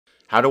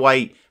How do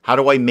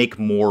I make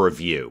more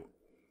of you?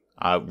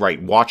 Right,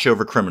 watch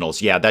over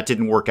criminals. Yeah, that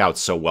didn't work out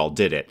so well,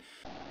 did it?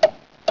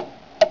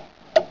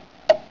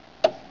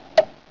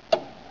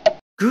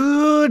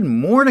 Good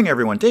morning,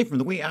 everyone. Dave from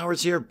the wee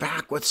hours here,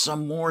 back with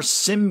some more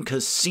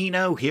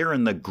SimCasino here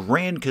in the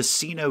Grand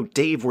Casino,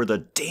 Dave, where the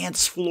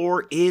dance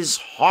floor is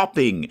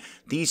hopping.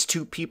 These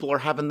two people are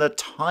having the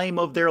time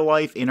of their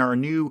life in our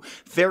new,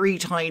 very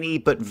tiny,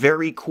 but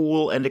very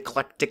cool and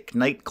eclectic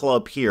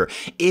nightclub here.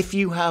 If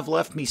you have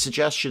left me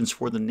suggestions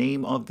for the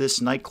name of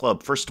this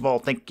nightclub, first of all,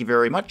 thank you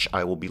very much.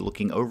 I will be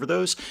looking over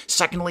those.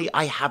 Secondly,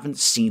 I haven't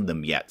seen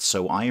them yet,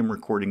 so I am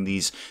recording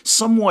these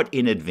somewhat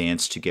in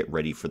advance to get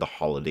ready for the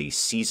holiday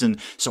season,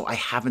 so I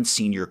haven't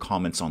seen your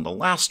comments on the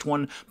last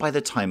one by the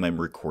time I'm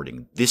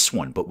recording this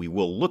one, but we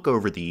will look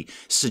over the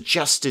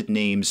suggested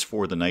names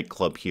for the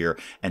nightclub here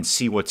and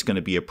see what's going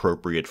to be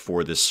appropriate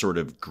for this sort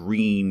of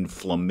green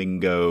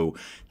flamingo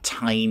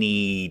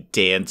tiny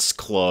dance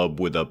club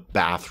with a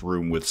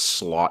bathroom with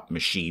slot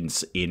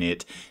machines in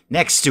it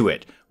next to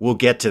it. We'll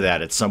get to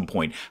that at some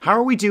point. How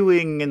are we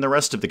doing in the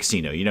rest of the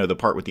casino? You know, the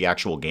part with the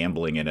actual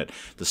gambling in it.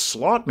 The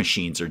slot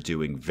machines are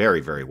doing very,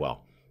 very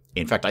well.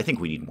 In fact, I think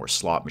we need more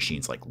slot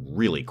machines, like,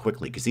 really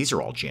quickly, because these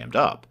are all jammed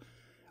up.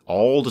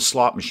 All the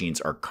slot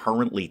machines are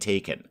currently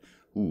taken.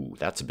 Ooh,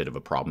 that's a bit of a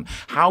problem.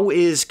 How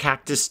is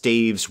Cactus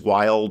Dave's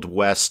Wild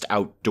West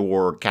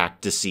Outdoor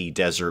Cactusy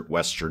Desert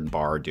Western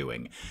Bar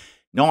doing?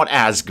 Not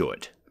as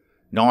good.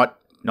 Not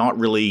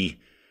really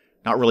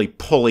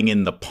pulling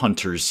in the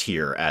punters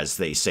here, as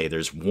they say.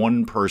 There's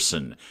one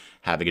person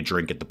having a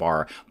drink at the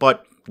bar,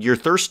 but your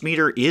thirst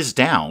meter is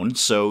down,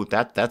 so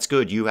that's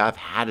good. You have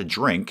had a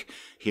drink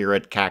here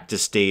at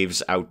Cactus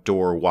Dave's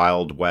Outdoor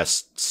Wild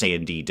West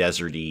Sandy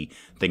Deserty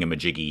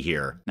thingamajiggy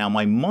here. Now,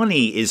 my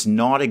money is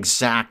not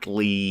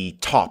exactly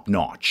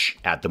top-notch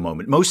at the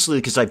moment, mostly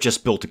because I've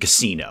just built a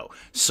casino.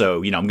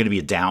 So, you know, I'm going to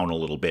be down a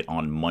little bit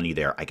on money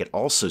there. I could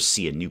also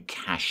see a new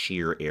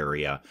cashier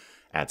area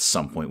at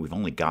some point. We've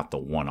only got the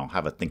one. I'll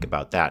have a think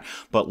about that.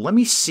 But let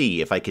me see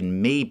if I can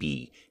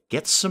maybe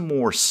get some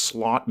more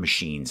slot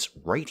machines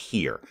right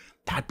here.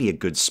 That'd be a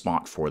good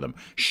spot for them.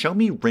 Show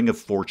me Ring of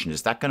Fortune.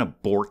 Is that going to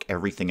bork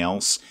everything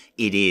else?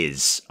 It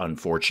is,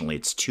 unfortunately.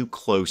 It's too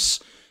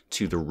close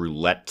to the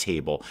roulette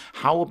table.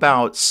 How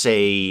about,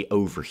 say,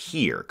 over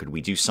here? Could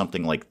we do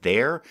something like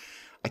there?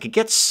 I could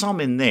get some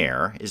in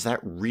there. Is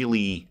that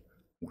really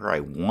where I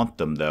want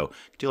them, though?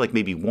 Do like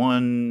maybe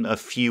a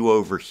few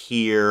over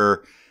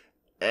here.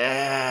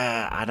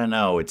 I don't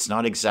know. It's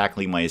not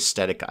exactly my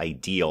aesthetic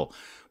ideal,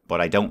 but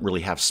I don't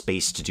really have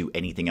space to do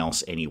anything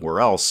else anywhere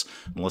else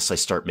unless I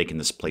start making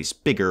this place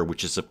bigger,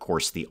 which is, of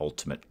course, the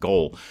ultimate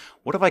goal.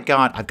 What have I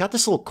got? I've got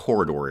this little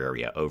corridor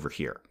area over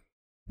here.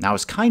 Now, I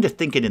was kind of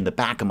thinking in the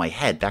back of my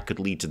head that could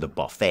lead to the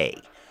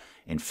buffet.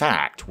 In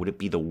fact, would it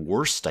be the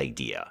worst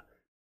idea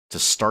to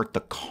start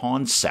the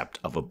concept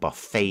of a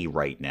buffet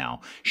right now?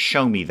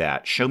 Show me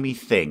that. Show me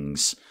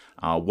things.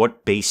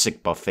 What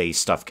basic buffet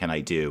stuff can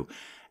I do?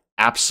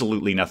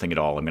 Absolutely nothing at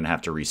all. I'm going to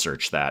have to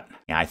research that.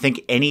 Yeah, I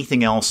think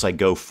anything else I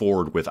go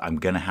forward with, I'm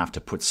going to have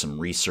to put some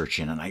research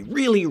in. And I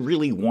really,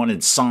 really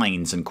wanted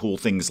signs and cool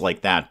things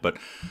like that. But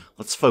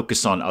let's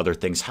focus on other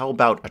things. How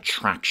about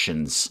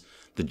attractions?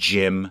 The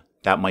gym,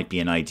 that might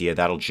be an idea.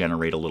 That'll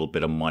generate a little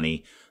bit of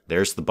money.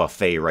 There's the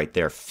buffet right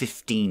there.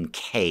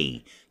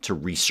 15K to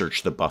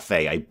research the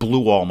buffet. I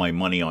blew all my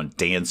money on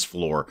dance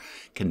floor,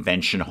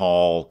 convention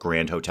hall,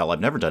 Grand Hotel. I've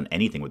never done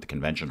anything with the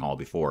convention hall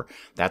before.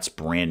 That's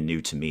brand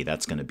new to me.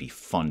 That's going to be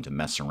fun to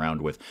mess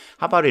around with.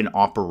 How about in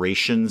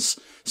operations?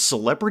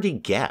 Celebrity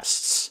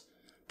guests.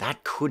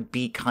 That could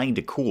be kind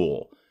of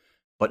cool.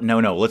 But no,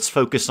 let's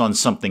focus on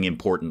something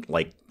important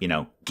like, you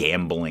know,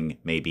 gambling,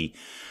 maybe.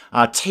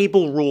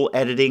 Table rule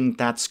editing,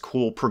 that's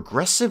cool.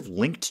 Progressive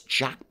linked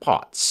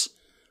jackpots.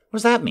 What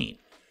does that mean?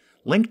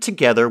 Linked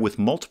together with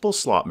multiple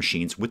slot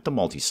machines with the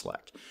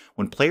multi-select.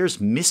 When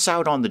players miss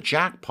out on the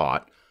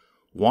jackpot,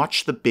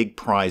 watch the big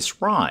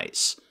prize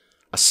rise.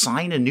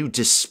 Assign a new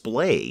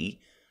display,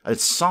 a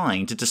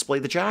sign to display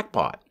the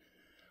jackpot.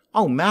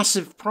 Oh,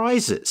 massive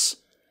prizes.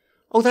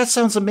 Oh, that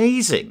sounds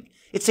amazing.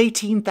 It's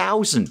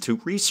 18,000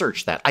 to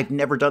research that. I've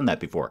never done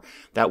that before.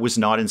 That was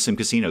not in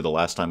SimCasino the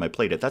last time I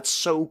played it. That's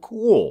so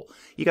cool.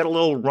 You got a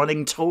little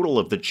running total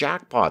of the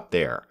jackpot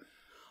there.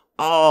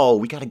 Oh,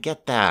 we got to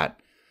get that.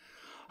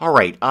 All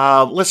right,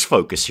 let's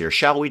focus here,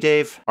 shall we,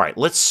 Dave? All right,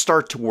 let's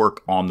start to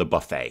work on the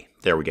buffet.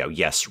 There we go.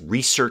 Yes,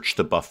 research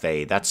the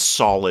buffet. That's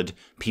solid.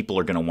 People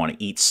are going to want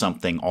to eat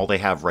something. All they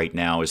have right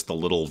now is the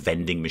little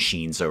vending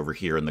machines over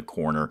here in the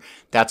corner.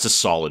 That's a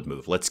solid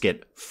move. Let's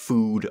get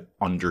food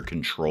under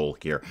control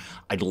here.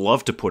 I'd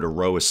love to put a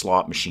row of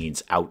slot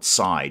machines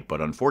outside,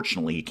 but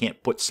unfortunately, you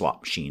can't put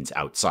slot machines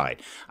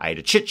outside. I had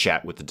a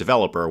chit-chat with the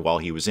developer while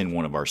he was in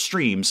one of our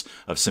streams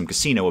of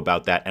SimCasino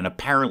about that, and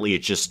apparently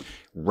it just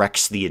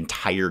wrecks the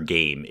entire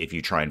game if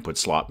you try and put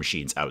slot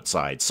machines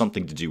outside.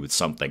 Something to do with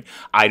something.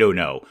 I don't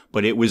know.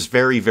 But it was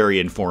very, very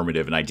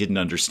informative, and I didn't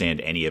understand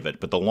any of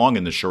it. But the long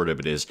and the short of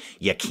it is,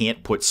 you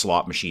can't put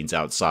slot machines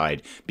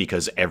outside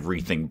because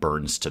everything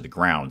burns to the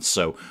ground.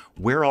 So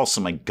where else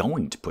am I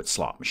going to put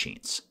slot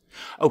machines?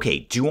 Okay,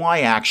 do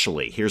I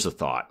actually, here's a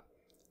thought.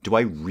 Do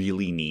I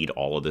really need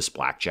all of this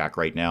blackjack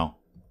right now?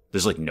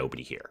 There's like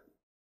nobody here.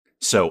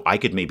 So I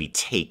could maybe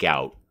take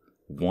out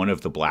one of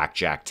the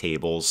blackjack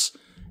tables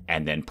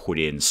and then put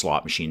in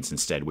slot machines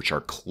instead, which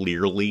are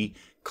clearly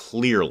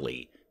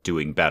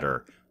doing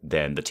better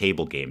than the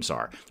table games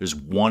are. There's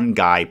one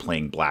guy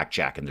playing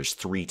blackjack and there's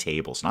 3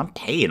 tables, and I'm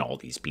paying all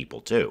these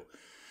people too.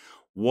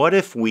 What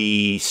if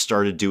we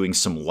started doing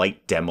some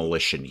light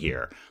demolition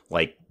here,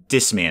 like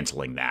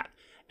dismantling that?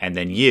 And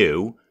then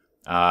you're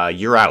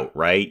out,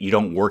 right? You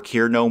don't work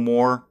here no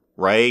more,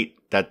 right?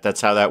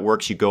 That's how that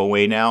works. You go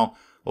away now?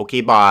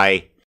 Okay,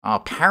 bye.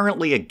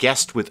 Apparently a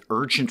guest with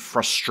urgent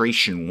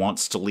frustration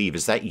wants to leave.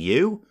 Is that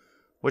you?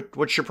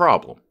 What's your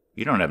problem?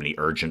 You don't have any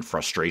urgent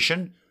frustration.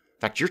 In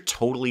fact, you're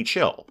totally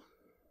chill.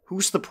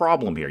 Who's the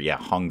problem here? Yeah,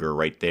 hunger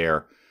right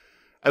there.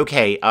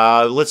 Okay,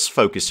 let's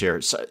focus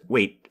here. So,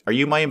 wait, are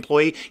you my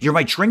employee? You're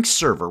my drink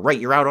server, right?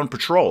 You're out on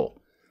patrol.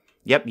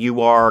 Yep, you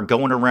are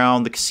going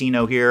around the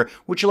casino here.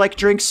 Would you like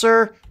drinks,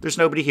 sir? There's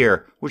nobody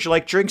here. Would you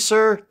like drinks,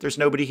 sir? There's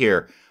nobody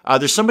here.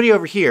 There's somebody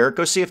over here.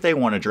 Go see if they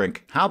want a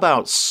drink. How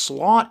about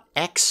slot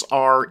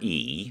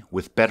XRE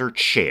with better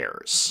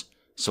chairs?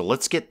 So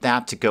let's get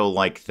that to go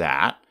like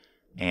that.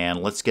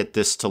 And let's get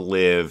this to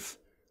live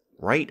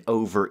right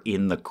over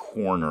in the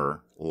corner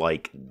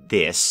like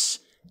this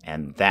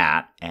and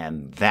that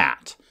and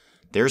that.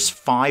 There's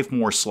 5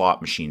 more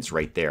slot machines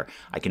right there.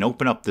 I can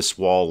open up this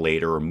wall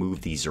later or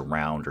move these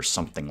around or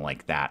something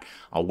like that.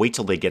 I'll wait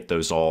till they get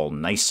those all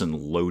nice and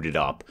loaded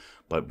up.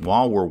 But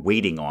while we're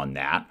waiting on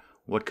that,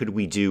 what could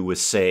we do with,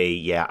 say,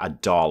 yeah,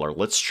 $1?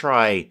 Let's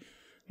try, I'm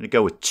going to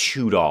go with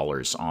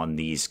 $2 on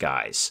these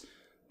guys.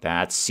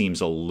 That seems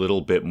a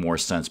little bit more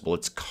sensible.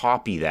 Let's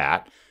copy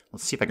that.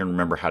 Let's see if I can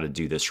remember how to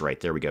do this right.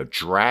 There we go.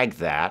 Drag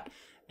that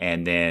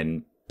and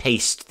then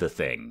paste the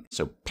thing.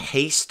 So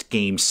paste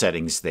game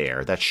settings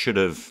there. That should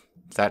have,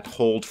 that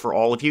hold for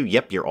all of you?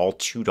 Yep, you're all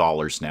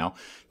 $2 now.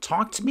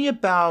 Talk to me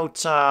about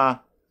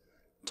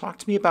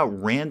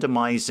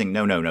randomizing.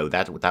 No,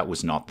 that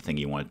was not the thing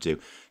you wanted to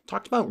do.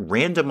 Talked about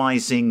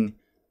randomizing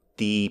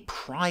the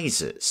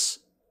prizes.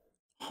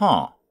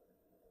 Huh.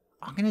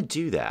 I'm going to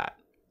do that.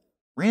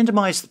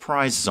 Randomize the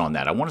prizes on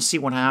that. I want to see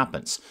what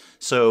happens.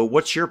 So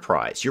what's your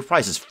prize? Your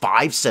prize is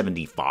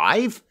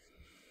 $5.75?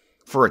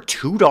 For a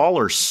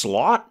 $2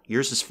 slot?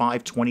 Yours is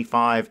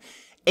 $5.25.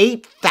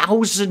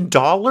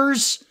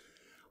 $8,000?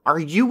 Are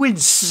you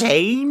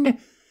insane?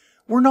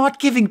 We're not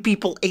giving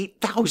people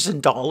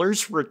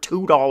 $8,000 for a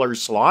 $2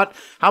 slot.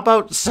 How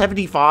about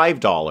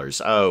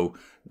 $75? Oh,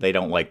 they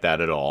don't like that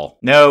at all.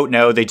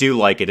 No, they do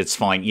like it. It's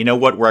fine. You know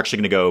what? We're actually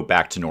going to go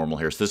back to normal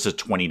here. So this is a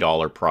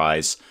 $20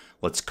 prize.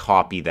 Let's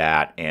copy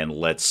that and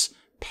let's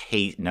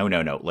paste. No.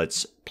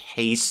 Let's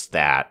paste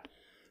that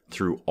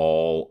through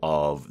all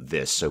of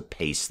this. So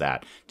paste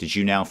that. Did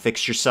you now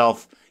fix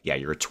yourself? Yeah,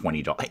 you're a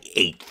 $20,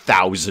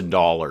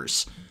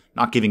 $8,000.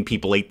 Not giving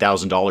people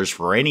 $8,000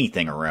 for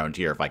anything around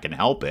here if I can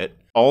help it.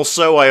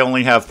 Also, I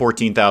only have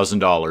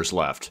 $14,000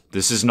 left.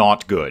 This is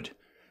not good.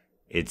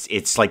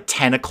 It's like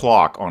 10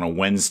 o'clock on a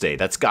Wednesday.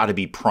 That's got to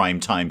be prime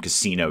time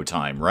casino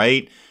time,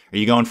 right? Are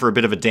you going for a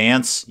bit of a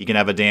dance? You can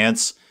have a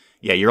dance?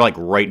 Yeah, you're like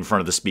right in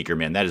front of the speaker,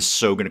 man. That is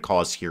so going to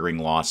cause hearing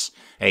loss.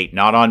 Hey,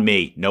 not on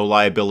me. No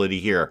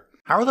liability here.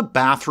 How are the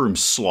bathroom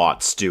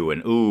slots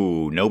doing?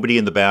 Ooh, nobody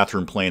in the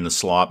bathroom playing the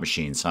slot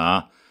machines,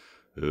 huh?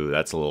 Ooh,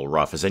 that's a little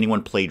rough. Has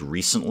anyone played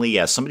recently?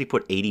 Yeah, somebody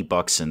put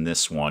 $80 in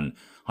this one,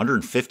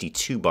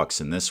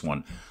 $152 in this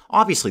one.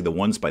 Obviously, the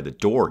ones by the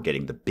door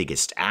getting the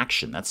biggest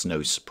action. That's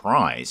no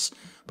surprise.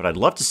 But I'd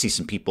love to see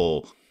some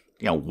people,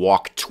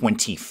 walk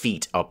 20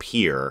 feet up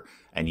here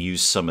and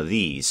use some of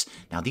these.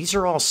 Now, these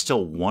are all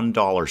still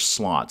 $1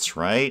 slots,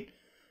 right?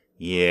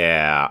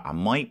 Yeah, I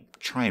might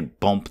try and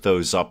bump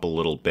those up a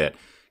little bit.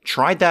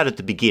 Tried that at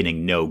the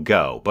beginning, no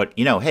go. But,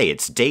 hey,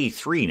 it's day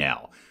 3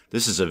 now.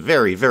 This is a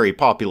very, very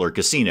popular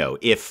casino,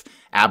 if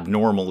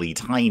abnormally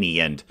tiny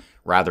and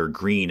rather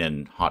green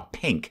and hot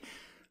pink.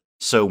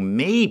 So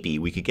maybe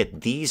we could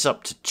get these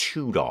up to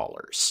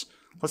 $2.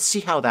 Let's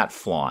see how that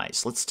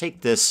flies. Let's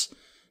take this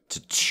to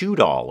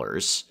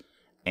 $2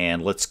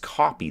 and let's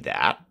copy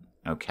that.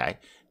 Okay.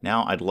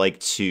 Now I'd like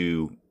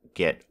to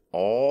get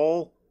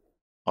all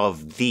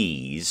of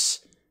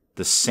these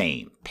the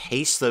same.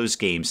 Paste those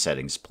game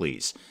settings,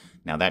 please.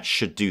 Now that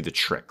should do the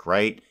trick,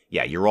 right?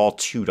 Yeah, you're all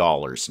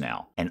 $2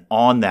 now. And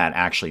on that,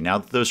 actually, now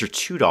that those are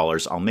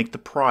 $2, I'll make the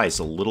prize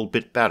a little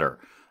bit better.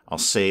 I'll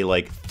say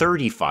like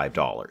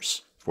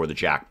 $35 for the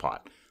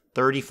jackpot.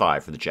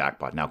 $35 for the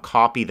jackpot. Now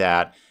copy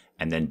that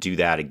and then do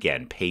that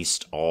again.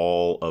 Paste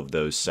all of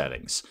those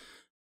settings.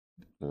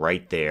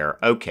 Right there.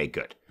 Okay,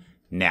 good.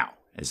 Now,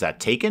 is that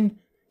taken?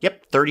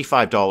 Yep,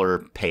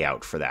 $35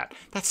 payout for that.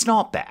 That's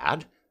not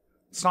bad.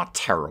 It's not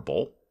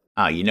terrible.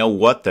 You know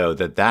what, though?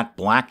 That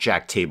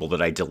blackjack table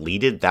that I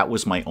deleted, that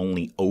was my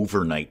only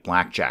overnight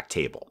blackjack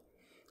table.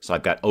 So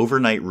I've got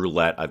overnight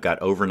roulette. I've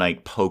got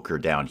overnight poker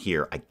down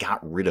here. I got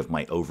rid of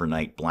my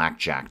overnight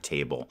blackjack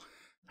table.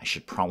 I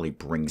should probably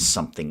bring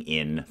something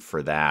in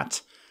for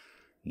that.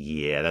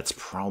 Yeah, that's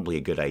probably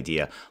a good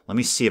idea. Let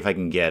me see if I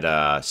can get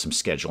some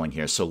scheduling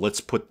here. So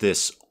let's put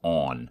this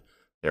on.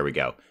 There we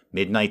go.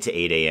 Midnight to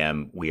 8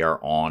 a.m. We are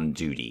on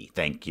duty.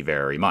 Thank you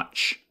very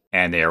much.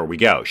 And there we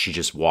go. She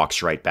just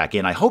walks right back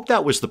in. I hope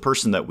that was the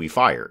person that we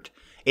fired.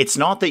 It's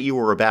not that you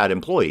were a bad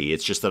employee.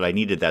 It's just that I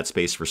needed that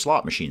space for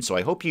slot machines. So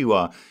I hope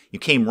you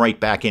came right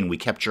back in. We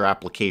kept your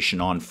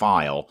application on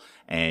file,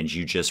 and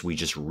we just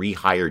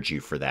rehired you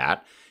for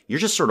that. You're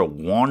just sort of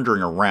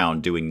wandering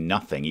around doing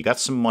nothing. You got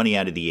some money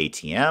out of the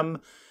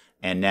ATM,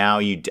 and now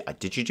okay,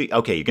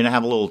 you're going to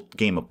have a little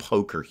game of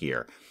poker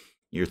here.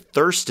 Your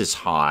thirst is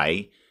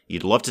high.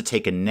 You'd love to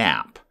take a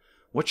nap.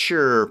 What's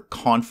your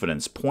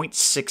confidence?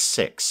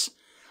 0.66.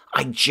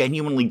 I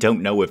genuinely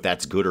don't know if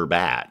that's good or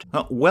bad.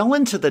 Well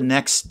into the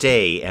next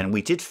day, and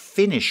we did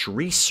finish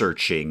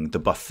researching the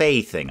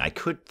buffet thing. I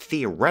could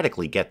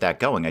theoretically get that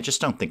going. I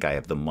just don't think I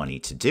have the money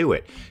to do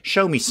it.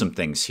 Show me some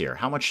things here.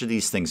 How much do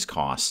these things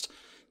cost?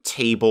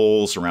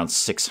 Tables, around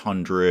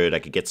 600. I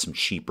could get some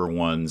cheaper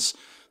ones.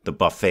 The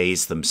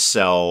buffets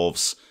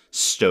themselves,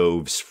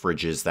 stoves,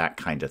 fridges, that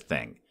kind of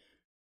thing.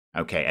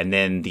 Okay, and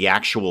then the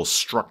actual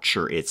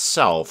structure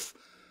itself,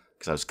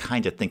 because I was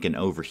kind of thinking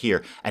over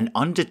here, an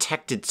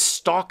undetected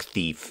stock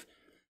thief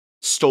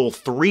stole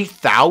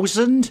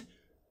 3,000?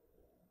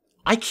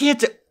 I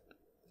can't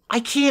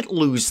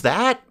lose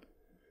that.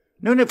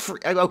 No,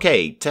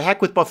 okay, to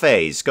heck with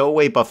buffets. Go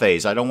away,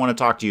 buffets. I don't want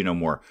to talk to you no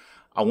more.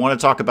 I want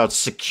to talk about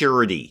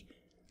security,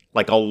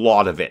 like a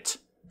lot of it.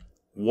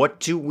 What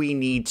do we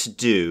need to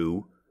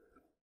do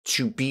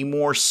to be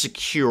more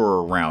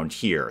secure around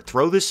here?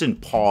 Throw this in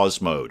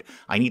pause mode.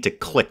 I need to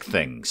click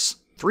things.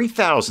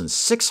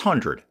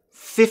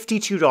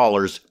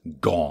 $3,652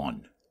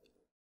 gone.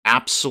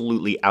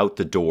 Absolutely out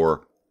the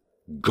door,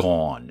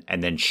 gone.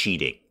 And then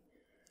cheating.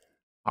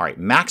 All right,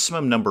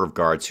 maximum number of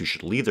guards who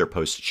should leave their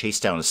post to chase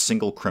down a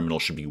single criminal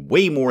should be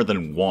way more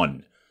than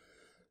 1.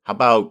 How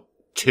about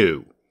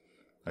 2?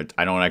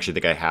 I don't actually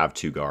think I have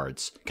 2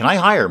 guards. Can I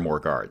hire more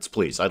guards,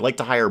 please? I'd like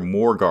to hire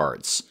more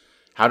guards.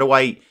 How do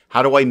I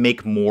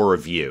make more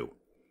of you?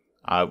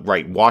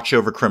 Right, watch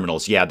over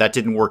criminals. Yeah, that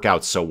didn't work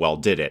out so well,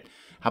 did it?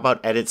 How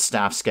about edit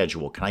staff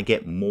schedule? Can I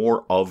get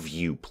more of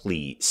you,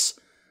 please?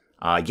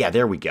 Yeah,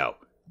 there we go.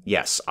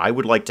 Yes, I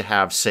would like to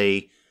have,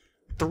 say,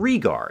 3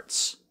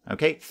 guards.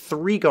 Okay,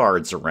 3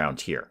 guards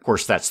around here. Of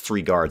course, that's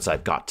 3 guards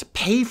I've got to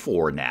pay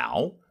for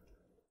now.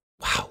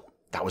 Wow,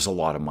 that was a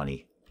lot of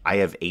money. I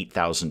have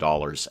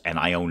 $8,000 and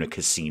I own a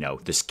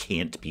casino. This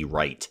can't be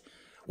right.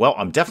 Well,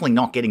 I'm definitely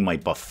not getting my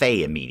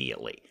buffet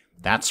immediately.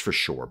 That's for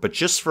sure. But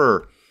just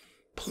for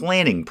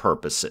planning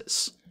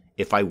purposes,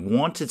 if I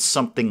wanted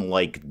something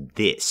like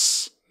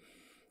this,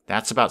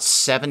 that's about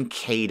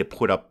 $7,000 to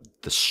put up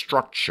the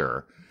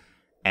structure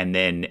and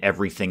then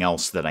everything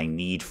else that I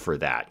need for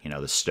that. You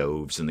know, the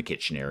stoves and the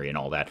kitchen area and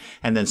all that.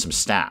 And then some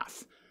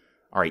staff.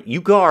 All right,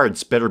 you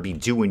guards better be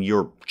doing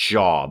your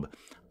job.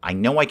 I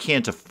know I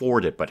can't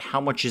afford it, but how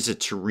much is it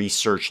to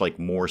research like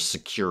more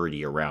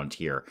security around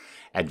here?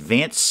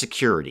 Advanced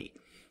security.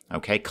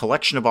 Okay,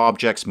 collection of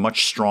objects,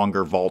 much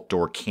stronger, vault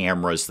door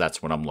cameras,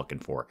 that's what I'm looking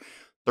for.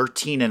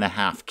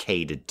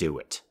 $13,500 to do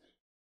it.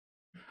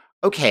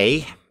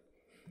 Okay,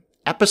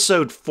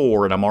 episode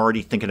 4, and I'm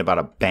already thinking about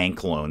a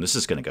bank loan. This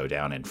is going to go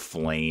down in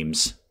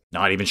flames.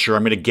 Not even sure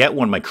I'm going to get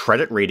one. My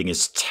credit rating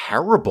is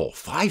terrible.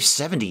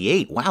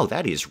 578. Wow,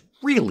 that is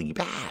really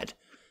bad.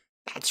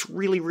 That's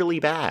really, really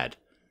bad.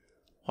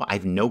 Well, I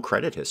have no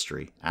credit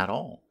history at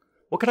all.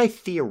 What could I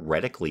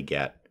theoretically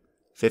get?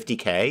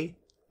 $50,000?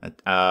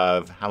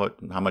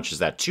 How much is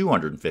that?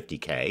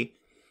 $250,000.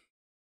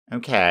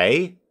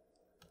 Okay.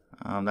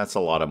 That's a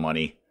lot of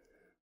money.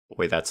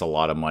 Boy, that's a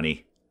lot of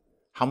money.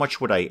 How much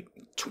would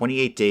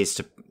 28 days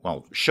to,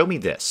 well, show me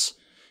this.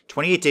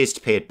 28 days to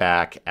pay it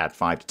back at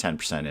 5 to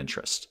 10%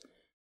 interest.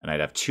 And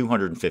I'd have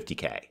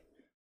 $250,000.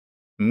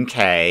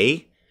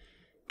 Okay.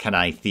 Can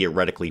I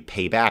theoretically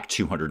pay back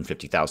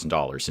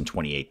 $250,000 in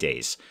 28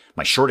 days?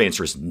 My short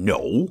answer is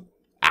no,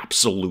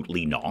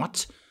 absolutely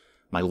not.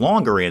 My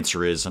longer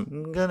answer is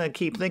I'm going to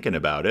keep thinking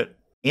about it.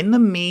 In the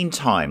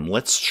meantime,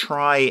 let's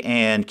try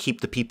and keep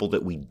the people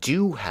that we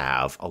do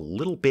have a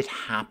little bit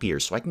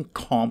happier so I can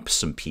comp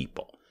some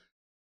people.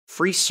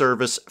 Free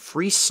service,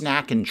 free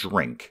snack and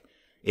drink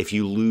if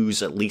you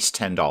lose at least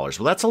 $10.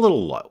 Well, that's a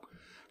little low.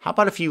 How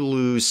about if you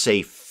lose,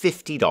 say,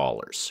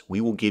 $50? We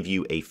will give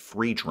you a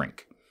free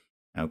drink.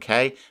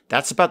 Okay,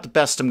 that's about the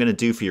best I'm going to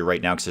do for you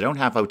right now because I don't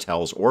have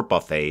hotels or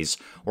buffets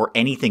or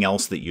anything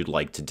else that you'd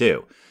like to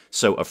do.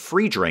 So a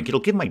free drink,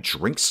 it'll give my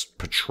drinks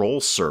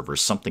patrol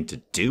servers something to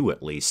do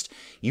at least.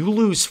 You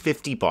lose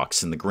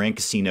 $50 in the Grand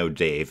Casino,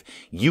 Dave.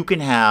 You can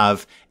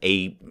have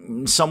a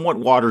somewhat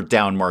watered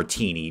down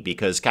martini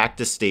because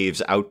Cactus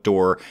Dave's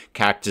outdoor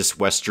Cactus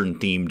Western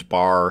themed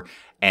bar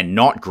and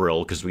not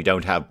grill because we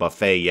don't have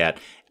buffet yet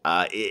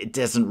it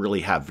doesn't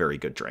really have very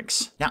good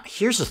drinks. Now,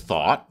 here's a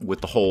thought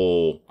with the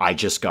whole I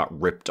just got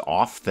ripped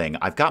off thing.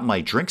 I've got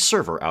my drink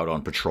server out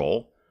on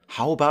patrol.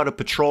 How about a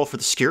patrol for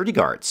the security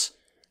guards?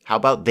 How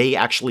about they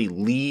actually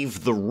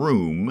leave the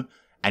room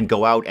and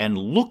go out and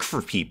look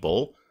for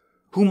people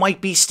who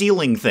might be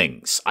stealing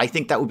things? I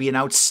think that would be an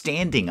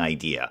outstanding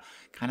idea.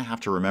 Kind of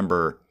have to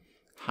remember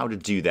how to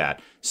do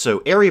that.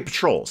 So area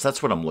patrols,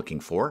 that's what I'm looking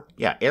for.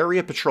 Yeah,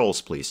 area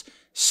patrols, please.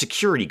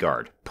 Security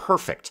guard,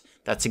 perfect.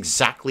 That's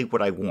exactly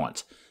what I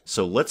want.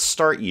 So let's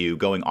start you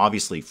going,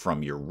 obviously,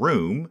 from your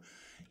room.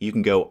 You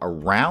can go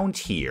around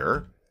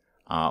here,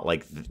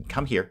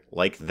 come here,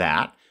 like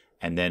that,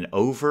 and then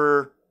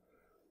over.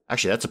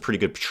 Actually, that's a pretty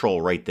good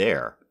patrol right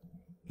there.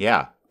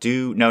 Yeah,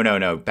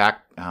 no,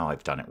 back. Oh,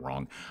 I've done it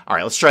wrong. All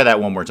right, let's try that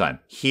one more time.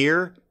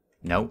 Here,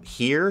 no,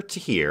 here to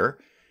here,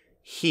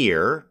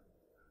 here,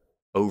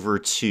 over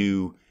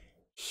to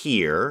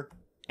here,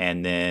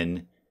 and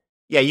then,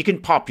 yeah, you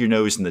can pop your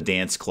nose in the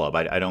dance club.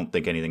 I don't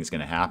think anything's going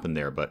to happen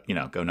there, but, you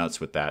know, go nuts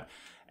with that.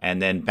 And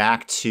then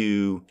back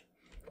to,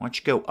 why don't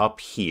you go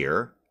up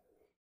here,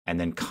 and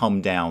then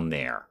come down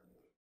there.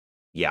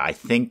 Yeah, I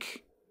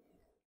think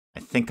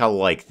I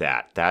like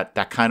that.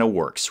 That kind of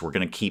works. We're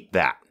going to keep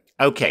that.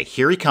 Okay,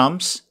 here he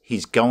comes.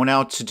 He's going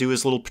out to do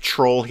his little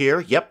patrol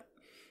here. Yep.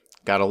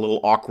 Got a little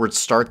awkward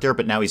start there,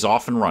 but now he's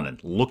off and running.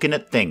 Looking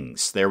at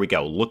things. There we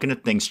go. Looking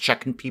at things,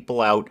 checking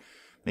people out,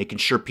 making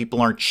sure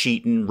people aren't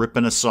cheating,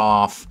 ripping us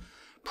off.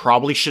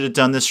 Probably should have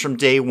done this from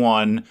day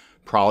one.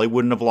 Probably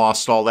wouldn't have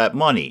lost all that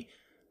money.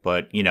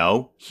 But, you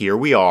know, here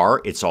we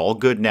are. It's all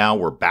good now.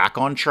 We're back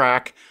on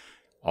track.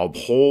 A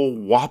whole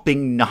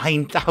whopping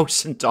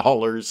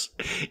 $9,000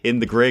 in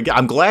the grid.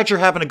 I'm glad you're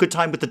having a good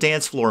time with the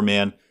dance floor,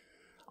 man.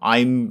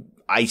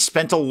 I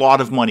spent a lot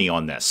of money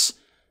on this.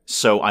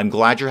 So I'm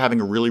glad you're having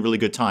a really, really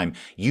good time.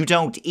 You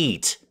don't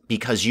eat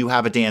because you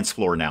have a dance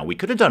floor now. We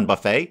could have done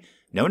buffet.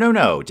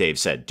 No, Dave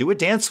said. Do a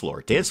dance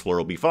floor. Dance floor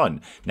will be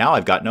fun. Now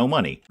I've got no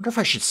money. I wonder if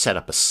I should set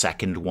up a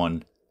second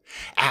one.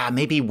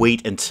 Maybe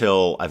wait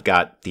until I've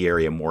got the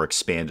area more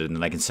expanded, and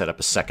then I can set up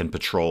a second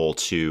patrol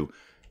to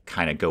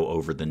kind of go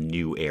over the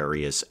new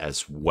areas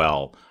as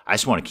well. I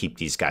just want to keep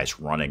these guys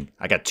running.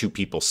 I got 2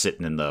 people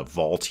sitting in the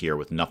vault here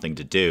with nothing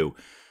to do.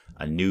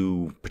 A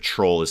new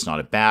patrol is not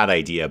a bad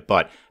idea,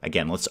 but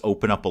again, let's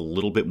open up a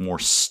little bit more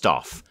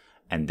stuff,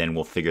 and then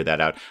we'll figure that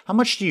out. How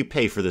much do you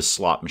pay for this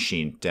slot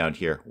machine down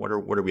here? What are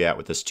we at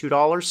with this?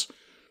 $2?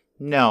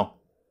 No,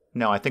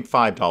 I think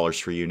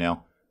 $5 for you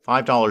now.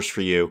 $5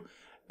 for you,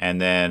 and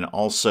then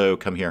also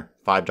come here.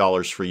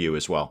 $5 for you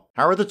as well.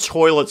 How are the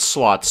toilet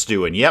slots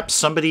doing? Yep,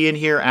 somebody in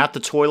here at the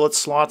toilet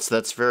slots.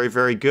 That's very,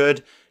 very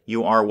good.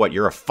 You are what?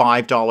 You're a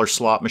 $5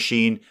 slot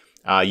machine.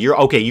 You're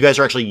okay. You guys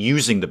are actually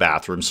using the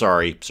bathroom.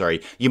 Sorry.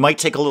 You might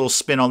take a little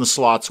spin on the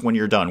slots when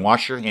you're done.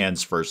 Wash your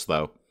hands first,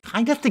 though.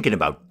 Kind of thinking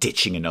about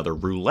ditching another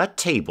roulette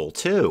table,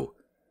 too.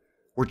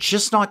 We're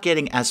just not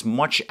getting as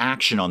much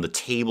action on the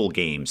table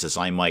games as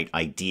I might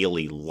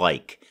ideally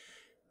like.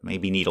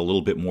 Maybe need a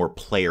little bit more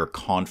player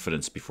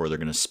confidence before they're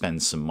going to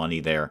spend some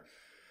money there.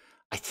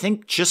 I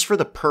think just for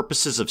the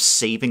purposes of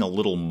saving a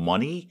little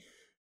money,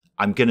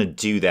 I'm going to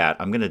do that.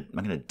 I'm going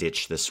to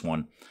ditch this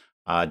one.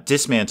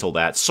 Dismantle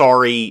that.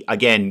 Sorry.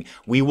 Again,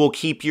 we will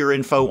keep your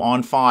info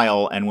on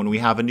file, and when we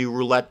have a new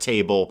roulette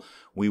table,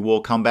 we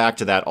will come back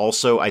to that.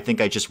 Also, I think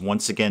I just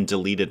once again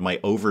deleted my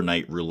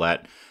overnight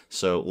roulette.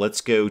 So let's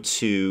go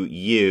to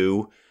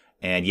you.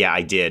 And yeah,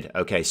 I did.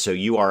 Okay, so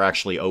you are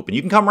actually open.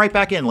 You can come right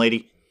back in,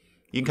 lady.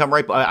 You can come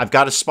right. I've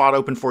got a spot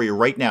open for you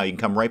right now. You can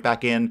come right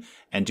back in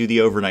and do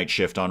the overnight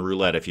shift on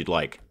roulette if you'd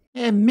like.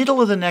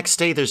 Middle of the next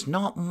day, there's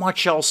not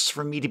much else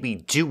for me to be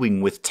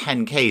doing with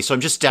 10K, so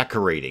I'm just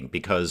decorating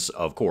because,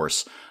 of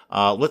course.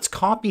 Let's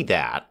copy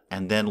that,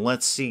 and then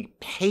let's see,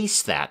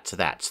 paste that to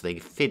that so they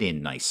fit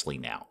in nicely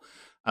now.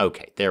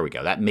 Okay, there we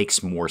go. That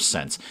makes more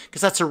sense,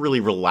 because that's a really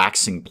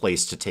relaxing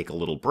place to take a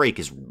little break,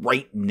 is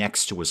right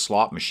next to a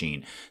slot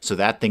machine. So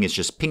that thing is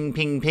just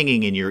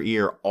pinging in your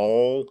ear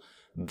all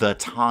the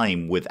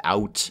time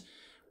without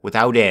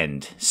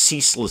end,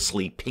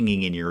 ceaselessly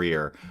pinging in your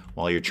ear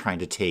while you're trying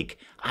to take,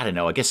 I don't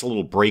know, I guess a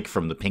little break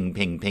from the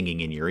pinging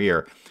in your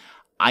ear.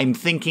 I'm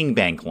thinking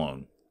bank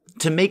loan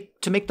to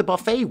make the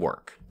buffet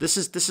work. This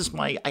is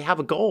I have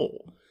a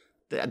goal.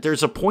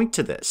 There's a point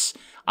to this.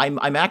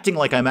 I'm acting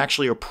like I'm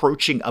actually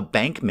approaching a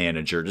bank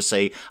manager to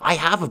say, I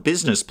have a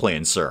business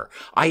plan, sir.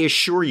 I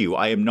assure you,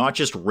 I am not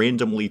just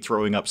randomly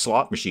throwing up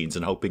slot machines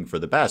and hoping for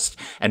the best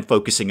and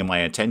focusing my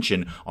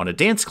attention on a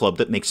dance club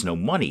that makes no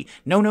money.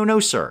 No,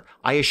 sir.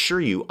 I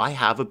assure you, I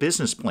have a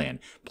business plan.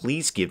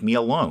 Please give me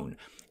a loan.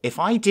 If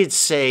I did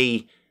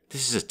say,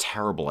 this is a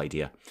terrible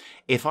idea.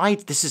 If I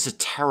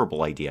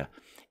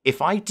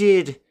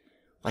did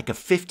like a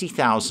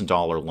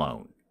 $50,000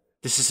 loan,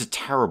 this is a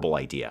terrible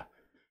idea.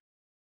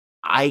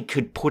 I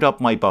could put up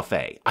my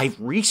buffet.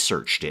 I've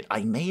researched it.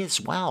 I may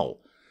as well.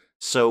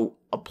 So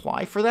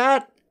apply for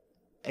that.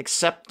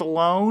 Accept the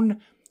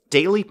loan.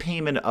 Daily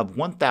payment of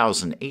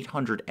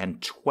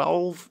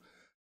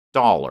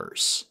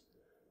 $1,812.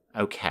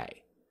 Okay.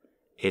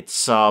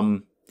 It's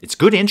It's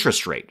good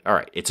interest rate. All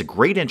right, it's a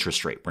great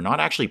interest rate. We're not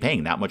actually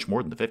paying that much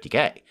more than the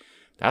 50K.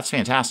 That's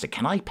fantastic.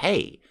 Can I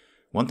pay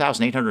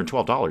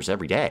 $1,812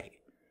 every day?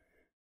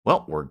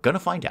 Well, we're going to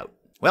find out.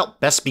 Well,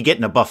 best be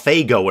getting a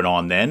buffet going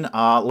on then.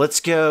 Let's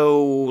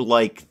go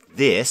like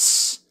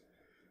this.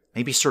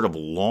 Maybe sort of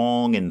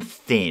long and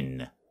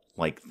thin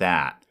like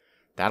that.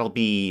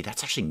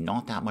 That's actually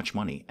not that much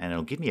money. And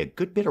it'll give me a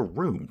good bit of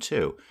room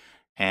too.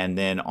 And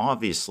then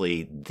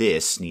obviously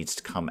this needs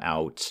to come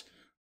out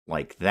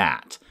like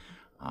that.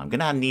 I'm going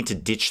to need to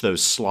ditch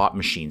those slot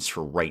machines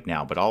for right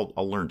now, but I'll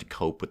learn to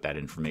cope with that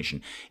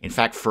information. In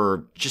fact,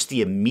 for just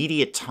the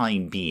immediate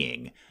time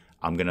being,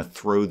 I'm going to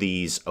throw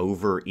these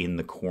over in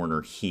the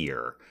corner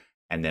here,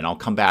 and then I'll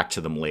come back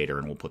to them later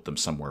and we'll put them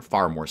somewhere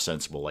far more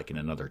sensible, like in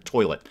another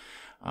toilet.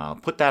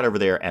 Put that over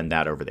there and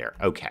that over there.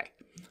 Okay,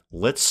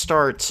 let's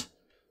start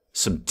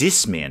some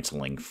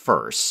dismantling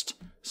first.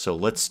 So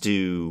let's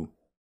do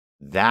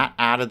that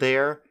out of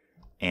there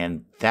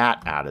and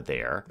that out of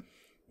there.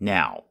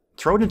 Now,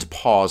 throw it into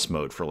pause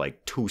mode for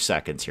like 2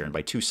 seconds here. And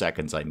by 2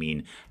 seconds, I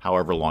mean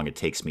however long it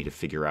takes me to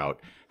figure out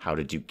how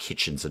to do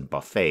kitchens and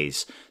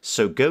buffets.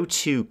 So go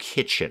to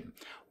kitchen.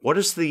 What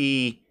does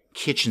the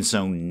kitchen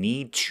zone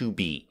need to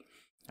be?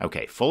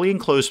 Okay, fully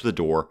enclosed with a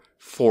door,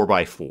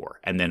 4x4,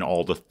 and then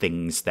all the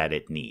things that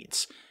it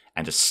needs,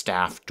 and a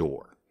staff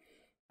door.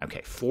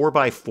 Okay,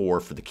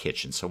 4x4 for the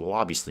kitchen, so we'll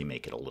obviously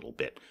make it a little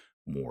bit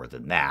more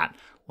than that.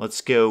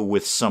 Let's go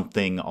with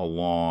something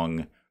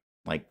along,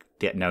 like,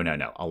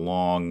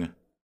 along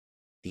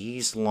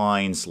these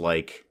lines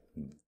like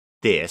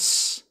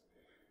this.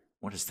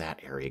 What is that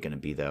area going to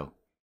be, though?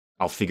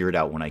 I'll figure it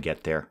out when I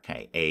get there.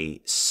 Okay,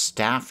 a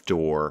staff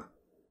door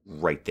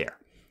right there.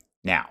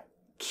 Now,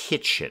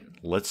 kitchen.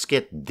 Let's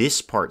get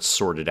this part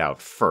sorted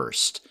out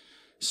first.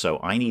 So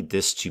I need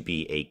this to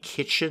be a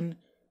kitchen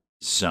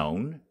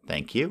zone.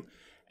 Thank you.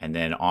 And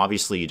then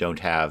obviously you don't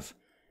have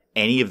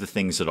any of the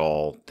things at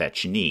all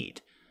that you need.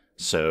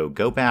 So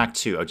go back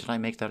to, did I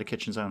make that a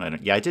kitchen zone?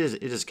 Yeah, I did.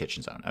 It is a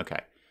kitchen zone. Okay,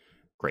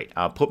 great.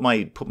 I'll put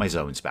my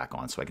zones back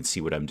on so I can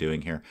see what I'm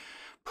doing here.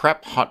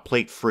 Prep, hot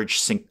plate, fridge,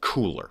 sink,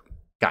 cooler.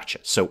 Gotcha.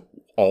 So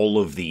all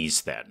of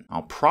these then.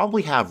 I'll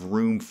probably have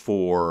room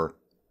for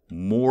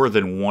more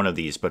than one of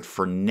these, but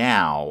for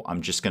now,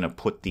 I'm just going to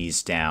put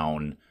these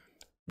down,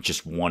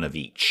 just one of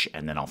each,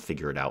 and then I'll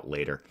figure it out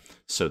later.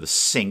 So the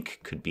sink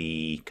could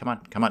be, come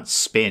on,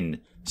 spin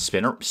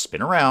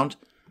around.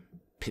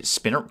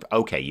 Spinner.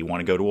 Okay, you want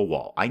to go to a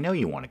wall. I know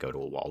you want to go to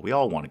a wall. We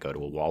all want to go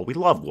to a wall. We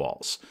love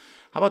walls.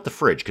 How about the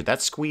fridge? Could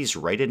that squeeze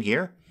right in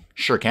here?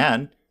 Sure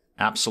can.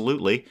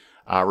 Absolutely.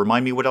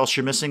 Remind me what else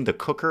you're missing. The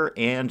cooker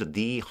and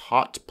the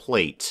hot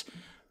plate.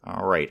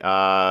 All right.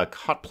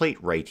 Hot plate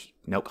right.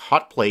 No,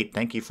 hot plate.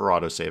 Thank you for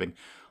autosaving.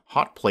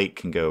 Hot plate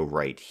can go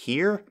right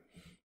here.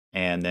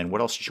 And then what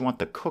else did you want?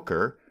 The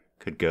cooker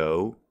could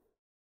go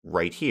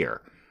right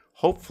here.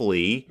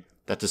 Hopefully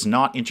that does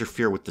not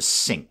interfere with the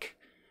sink.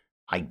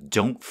 I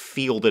don't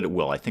feel that it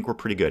will. I think we're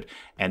pretty good.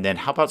 And then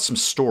how about some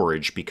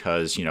storage?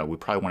 Because, we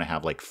probably want to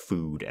have like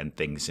food and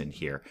things in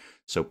here.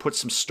 So put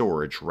some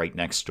storage right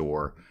next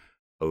door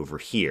over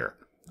here.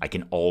 I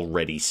can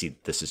already see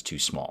that this is too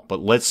small.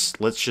 But let's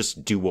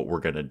just do what we're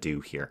going to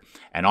do here.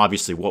 And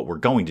obviously what we're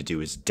going to do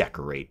is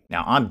decorate.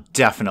 Now, I'm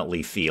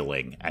definitely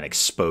feeling an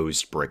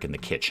exposed brick in the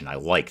kitchen. I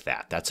like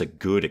that. That's a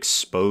good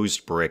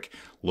exposed brick.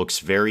 Looks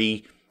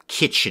very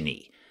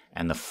kitchen-y.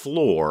 And the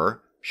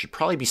floor should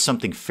probably be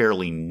something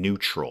fairly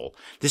neutral.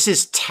 This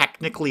is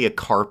technically a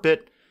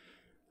carpet.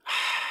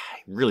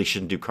 I really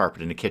shouldn't do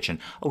carpet in the kitchen.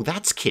 Oh,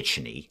 that's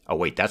kitchen-y. Oh,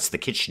 wait, that's the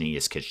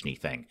kitchen-iest kitchen-y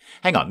thing.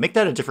 Hang on, make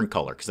that a different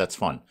color, because that's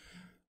fun.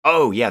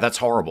 Oh, yeah, that's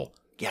horrible.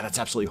 Yeah, that's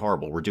absolutely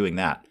horrible. We're doing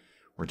that.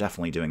 We're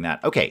definitely doing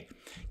that. Okay,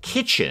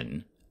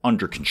 kitchen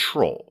under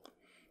control.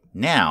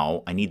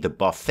 Now, I need the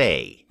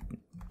buffet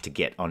to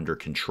get under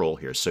control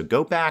here. So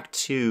go back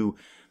to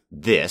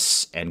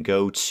this and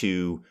go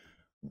to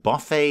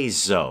buffet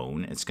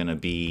zone. It's going to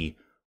be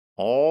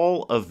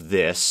all of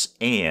this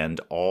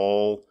and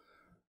all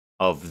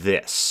of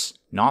this.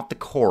 Not the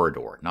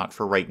corridor. Not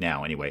for right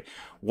now, anyway.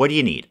 What do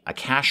you need? A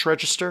cash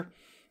register?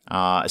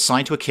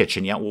 Assigned to a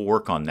kitchen. Yeah, we'll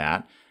work on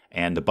that.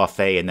 And the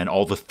buffet, and then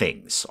all the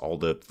things. All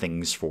the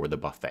things for the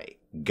buffet.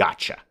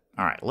 Gotcha.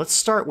 All right, let's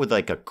start with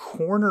like a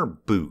corner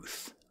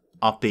booth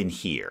up in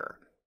here.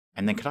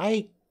 And then could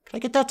I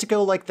get that to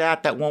go like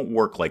that? That won't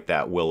work like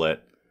that, will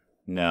it?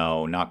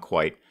 No, not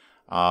quite.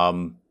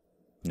 No,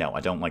 I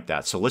don't like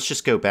that. So let's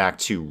just go back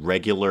to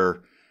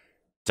regular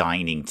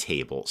dining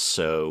tables.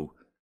 So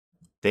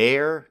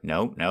there,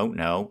 no.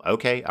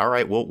 Okay, all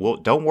right. We'll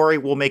don't worry.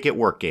 We'll make it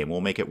work, game. We'll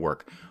make it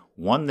work.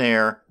 One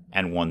there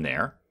and one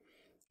there.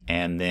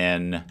 And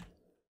then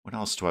what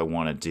else do I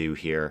want to do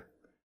here?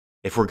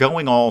 If we're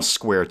going all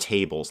square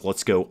tables,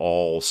 let's go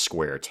all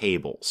square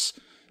tables.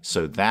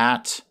 So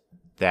that,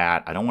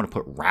 I don't want to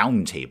put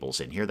round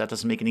tables in here. That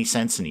doesn't make any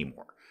sense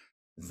anymore.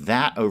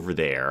 That over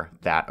there,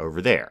 that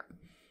over there.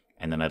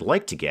 And then I'd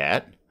like to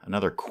get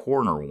another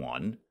corner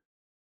one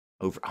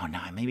over. Oh, no,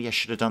 maybe I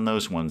should have done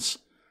those ones.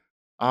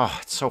 Oh,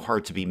 it's so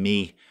hard to be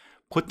me.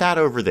 Put that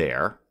over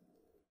there.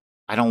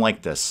 I don't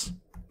like this.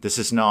 This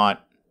is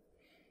not...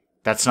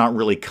 That's not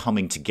really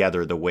coming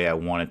together the way I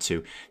want it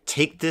to.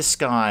 Take this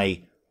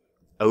guy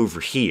over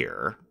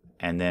here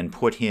and then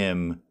put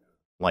him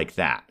like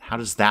that. How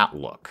does that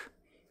look?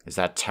 Is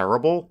that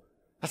terrible?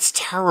 That's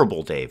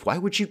terrible, Dave. Why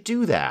would you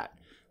do that?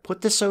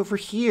 Put this over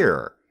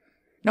here.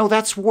 No,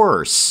 that's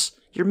worse.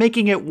 You're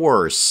making it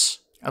worse.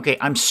 Okay,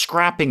 I'm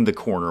scrapping the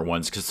corner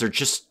ones because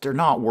they're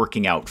not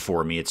working out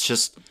for me. It's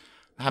just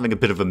having a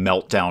bit of a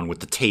meltdown with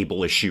the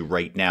table issue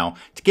right now.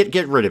 To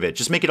get rid of it.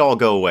 Just make it all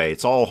go away.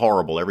 It's all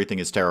horrible. Everything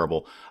is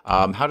terrible.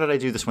 How did I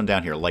do this one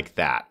down here? Like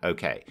that.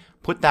 Okay.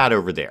 Put that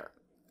over there.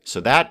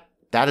 So that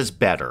is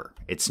better.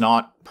 It's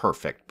not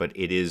perfect, but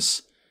it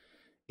is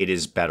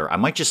better. I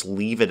might just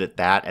leave it at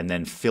that and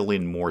then fill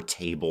in more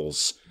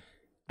tables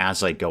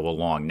as I go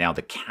along. Now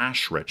the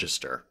cash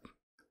register.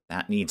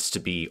 That needs to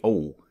be...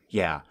 Oh,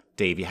 yeah.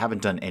 Dave, you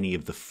haven't done any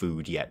of the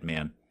food yet,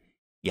 man.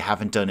 You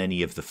haven't done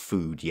any of the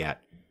food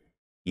yet.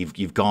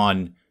 You've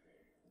gone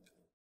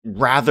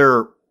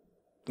rather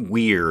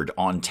weird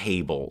on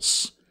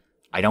tables.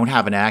 I don't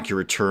have an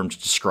accurate term to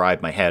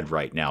describe my head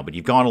right now, but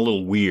you've gone a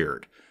little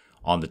weird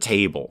on the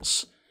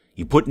tables.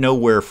 You put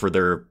nowhere for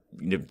the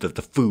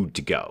food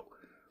to go.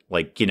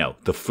 Like,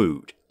 the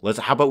food.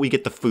 How about we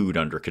get the food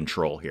under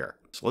control here?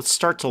 So let's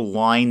start to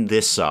line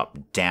this up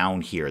down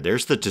here.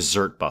 There's the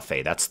dessert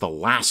buffet. That's the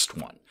last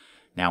one.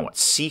 Now what?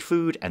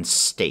 Seafood and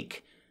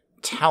steak.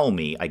 Tell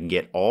me I can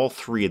get all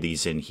three of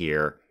these in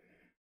here.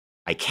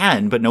 I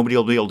can, but nobody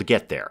will be able to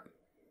get there.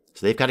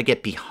 So they've got to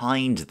get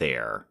behind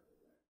there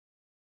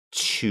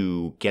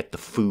to get the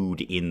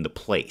food in the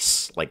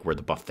place, like where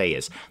the buffet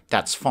is.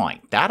 That's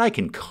fine. That I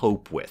can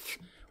cope with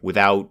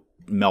without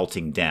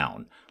melting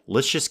down.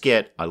 Let's just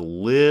get a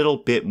little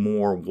bit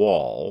more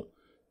wall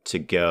to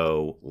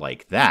go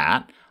like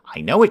that.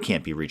 I know it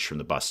can't be reached from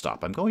the bus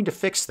stop. I'm going to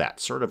fix that,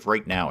 sort of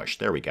right now-ish.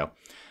 There we go.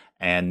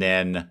 And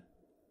then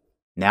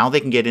now they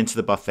can get into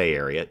the buffet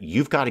area.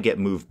 You've got to get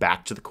moved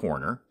back to the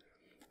corner.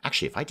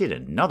 Actually, if I did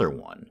another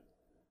one,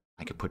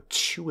 I could put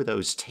two of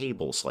those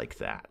tables like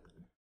that.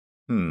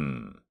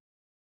 If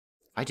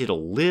I did a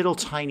little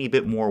tiny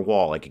bit more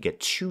wall, I could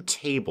get two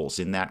tables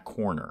in that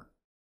corner.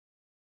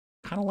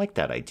 Kind of like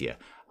that idea.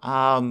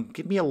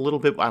 Give me a little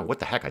bit... what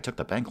the heck? I took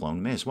the bank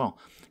loan. May as well.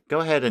 Go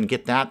ahead and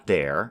get that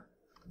there.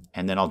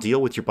 And then I'll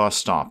deal with your bus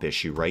stop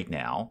issue right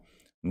now.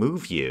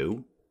 Move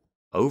you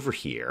over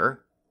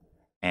here.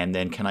 And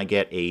then can I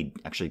get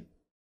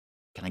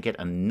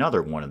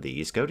another one of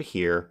these? Go to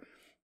here.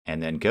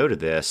 And then go to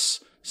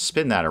this,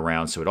 spin that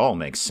around so it all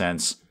makes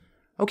sense.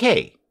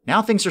 Okay,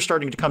 now things are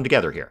starting to come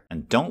together here.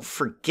 And don't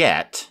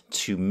forget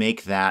to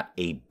make that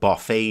a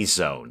buffet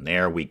zone.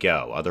 There we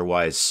go.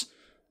 Otherwise,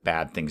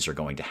 bad things are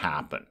going to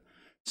happen.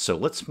 So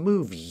let's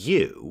move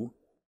you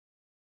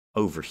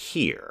over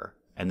here.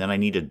 And then I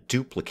need a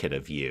duplicate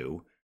of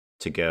you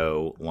to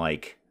go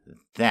like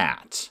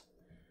that.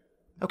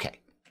 Okay,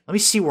 let me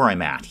see where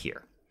I'm at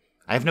here.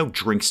 I have no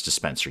drinks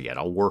dispenser yet.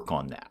 I'll work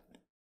on that.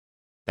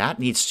 That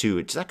needs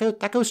to...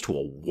 That goes to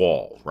a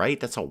wall, right?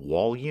 That's a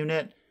wall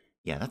unit?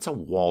 Yeah, that's a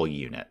wall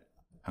unit.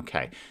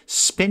 Okay.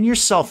 Spin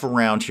yourself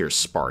around here,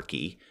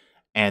 Sparky.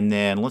 And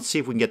then let's see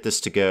if we can get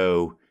this to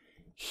go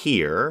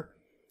here.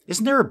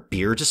 Isn't there a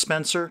beer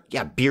dispenser?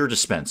 Yeah, beer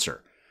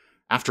dispenser.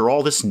 After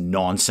all this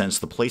nonsense,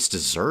 the place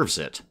deserves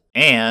it.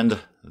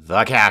 And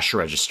the cash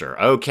register.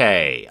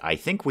 Okay, I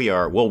think we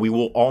are... Well, we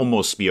will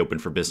almost be open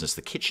for business.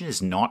 The kitchen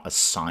is not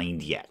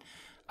assigned yet.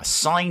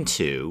 Assigned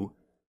to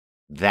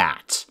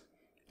that.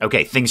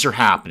 Okay, things are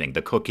happening.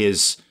 The cook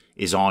is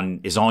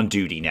on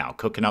duty now,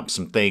 cooking up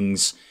some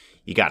things.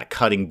 You got a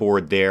cutting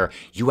board there.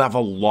 You have a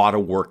lot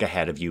of work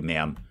ahead of you,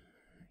 ma'am.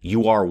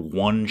 You are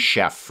one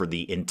chef for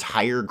the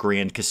entire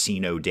Grand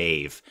Casino,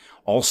 Dave.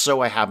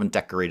 Also, I haven't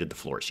decorated the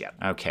floors yet.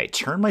 Okay,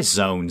 turn my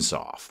zones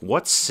off.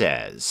 What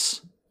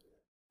says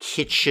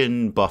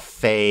kitchen,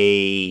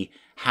 buffet,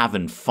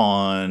 having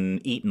fun,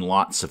 eating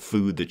lots of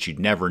food that you'd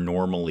never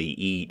normally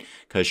eat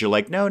because you're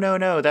like,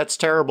 no, that's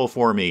terrible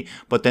for me.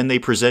 But then they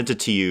present it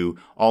to you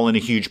all in a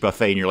huge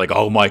buffet and you're like,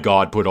 oh my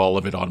God, put all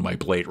of it on my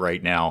plate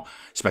right now,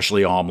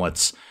 especially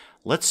omelets.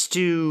 Let's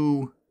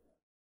do...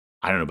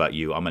 I don't know about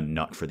you. I'm a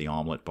nut for the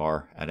omelet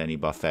bar at any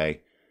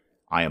buffet.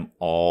 I am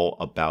all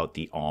about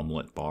the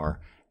omelet bar.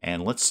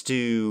 And let's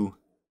do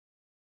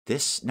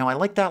this. No, I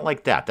like that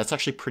like that. That's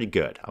actually pretty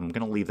good. I'm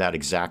going to leave that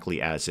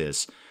exactly as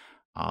is.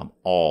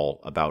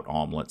 All about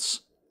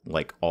omelets.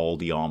 Like all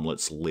the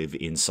omelets live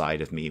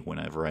inside of me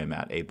whenever I'm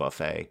at a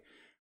buffet.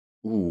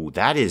 Ooh,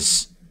 that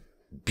is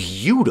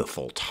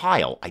beautiful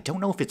tile. I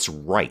don't know if it's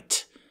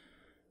right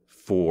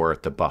for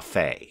the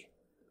buffet.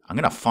 I'm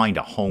going to find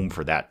a home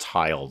for that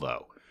tile,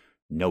 though.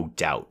 No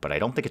doubt, but I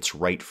don't think it's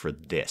right for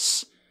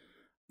this.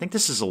 I think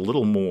this is a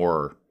little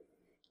more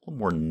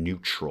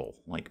neutral.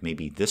 Like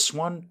maybe this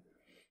one?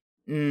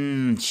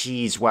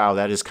 Geez, wow,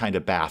 that is kind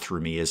of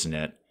bathroomy, isn't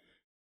it?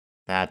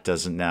 That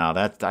doesn't now.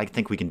 That I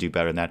think we can do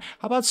better than that.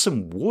 How about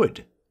some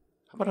wood?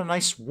 How about a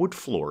nice wood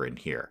floor in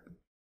here?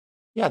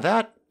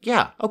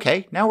 Yeah,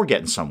 okay, now we're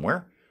getting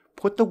somewhere.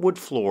 Put the wood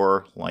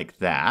floor like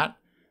that.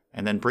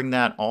 And then bring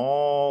that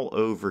all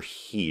over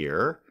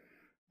here.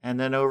 And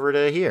then over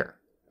to here.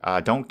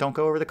 Don't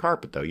go over the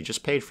carpet, though. You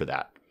just paid for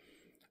that.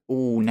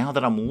 Ooh, now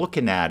that I'm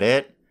looking at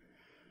it,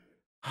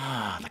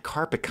 the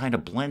carpet kind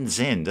of blends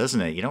in,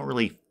 doesn't it? You don't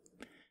really...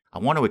 I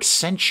want to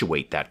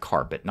accentuate that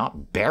carpet,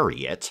 not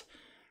bury it.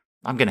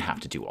 I'm going to have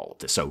to do all of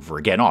this over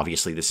again.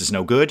 Obviously, this is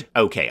no good.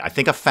 Okay, I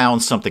think I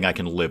found something I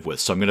can live with.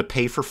 So I'm going to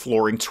pay for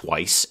flooring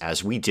twice,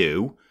 as we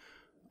do.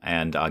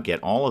 And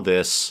get all of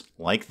this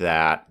like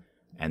that,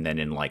 and then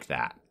in like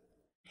that.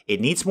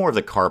 It needs more of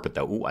the carpet,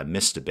 though. Ooh, I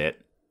missed a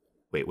bit.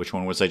 Wait, which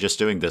one was I just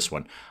doing? This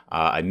one.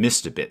 I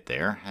missed a bit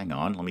there. Hang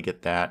on, let me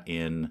get that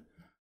in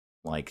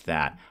like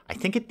that. I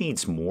think it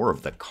needs more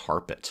of the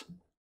carpet.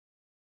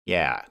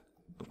 Yeah.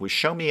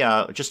 Show me,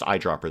 just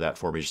eyedropper that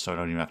for me, just so I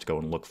don't even have to go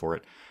and look for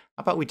it.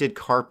 How about we did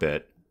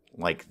carpet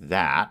like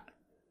that?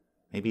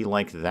 Maybe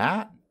like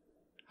that?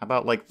 How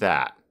about like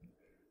that?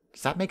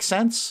 Does that make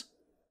sense?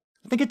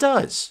 I think it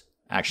does,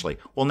 actually.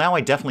 Well, now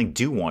I definitely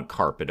do want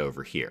carpet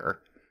over here.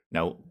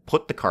 No,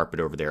 put the carpet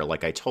over there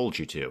like I told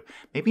you to.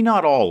 Maybe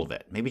not all of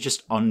it. Maybe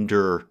just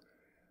under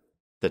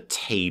the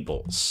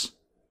tables.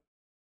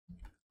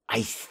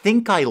 I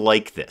think I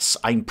like this.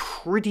 I'm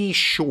pretty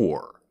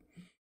sure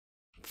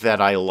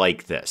that I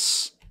like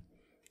this.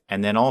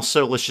 And then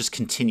also, let's just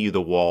continue the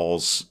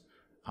walls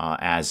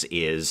as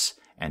is.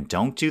 And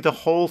don't do the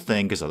whole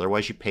thing, because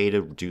otherwise you pay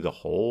to do the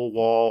whole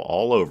wall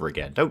all over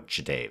again. Don't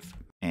you, Dave?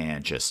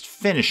 And just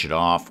finish it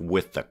off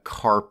with the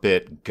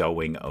carpet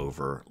going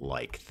over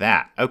like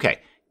that. Okay,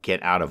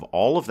 get out of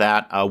all of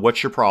that.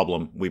 What's your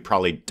problem? We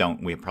probably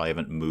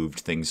haven't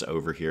moved things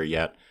over here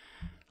yet.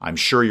 I'm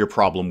sure your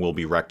problem will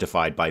be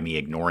rectified by me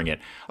ignoring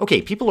it.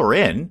 Okay, people are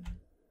in.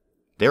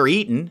 They're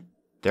eating.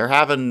 They're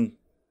having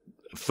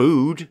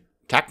food,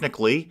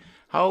 technically.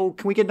 How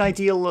can we get an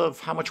idea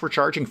of how much we're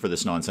charging for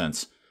this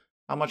nonsense?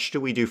 How much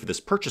do we do for this?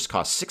 Purchase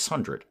cost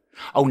 $600.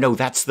 Oh no,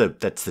 that's the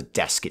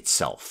desk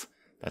itself.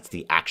 That's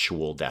the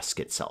actual desk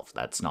itself.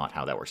 That's not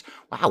how that works.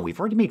 Wow, we've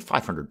already made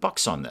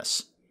 $500 on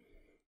this.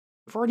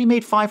 We've already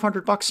made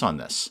 $500 on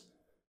this.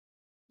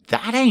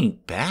 That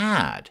ain't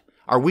bad.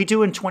 Are we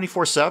doing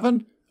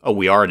 24/7? Oh,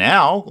 we are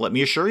now. Let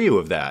me assure you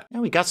of that.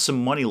 Now we got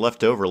some money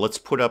left over. Let's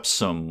put up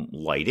some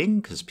lighting,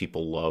 because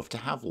people love to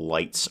have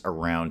lights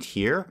around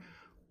here.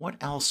 What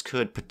else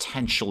could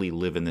potentially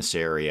live in this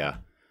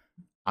area?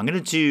 I'm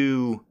going to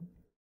do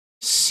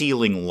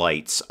ceiling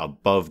lights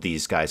above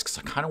these guys, because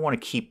I kind of want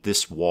to keep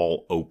this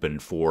wall open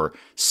for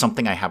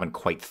something I haven't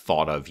quite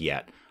thought of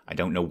yet. I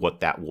don't know what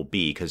that will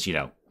be, because, you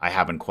know, I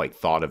haven't quite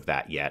thought of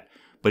that yet.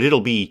 But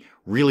it'll be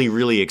really,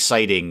 really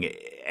exciting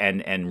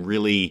and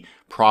really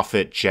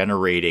profit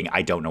generating.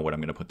 I don't know what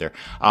I'm going to put there.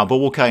 But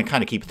we'll kind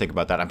of keep thinking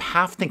about that. I'm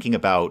half thinking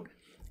about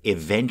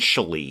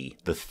eventually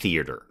the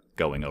theater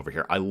going over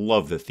here. I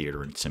love the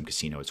theater in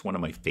SimCasino. It's one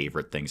of my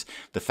favorite things.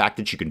 The fact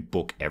that you can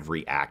book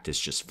every act is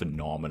just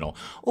phenomenal.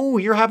 Oh,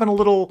 you're having a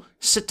little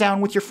sit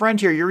down with your friend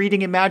here. You're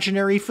eating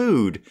imaginary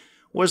food.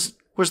 Was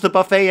the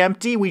buffet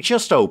empty? We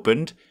just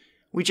opened.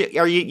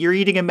 You're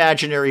eating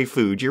imaginary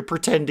food. You're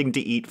pretending to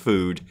eat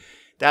food.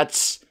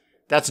 That's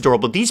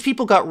adorable. These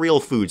people got real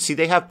food. See,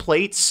 they have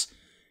plates.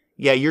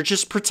 Yeah, you're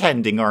just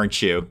pretending,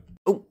 aren't you?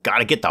 Oh,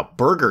 gotta get the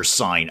burger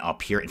sign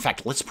up here. In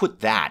fact, let's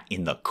put that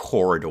in the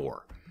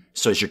corridor.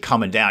 So as you're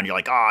coming down, you're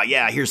like, oh,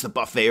 yeah, here's the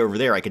buffet over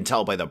there. I can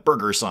tell by the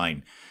burger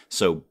sign.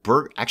 So,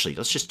 actually,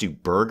 let's just do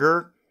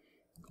burger,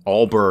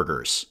 all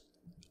burgers.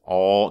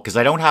 Because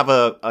I don't have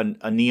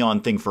a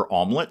neon thing for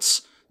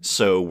omelets,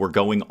 so we're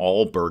going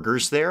all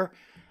burgers there.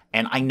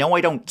 And I know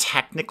I don't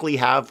technically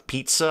have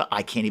pizza.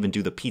 I can't even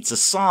do the pizza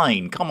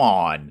sign. Come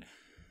on.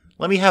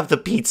 Let me have the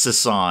pizza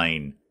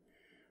sign.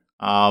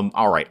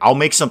 All right, I'll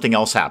make something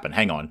else happen.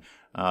 Hang on.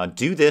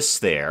 Do this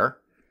there.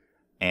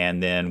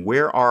 And then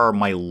where are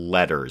my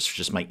letters?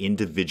 Just my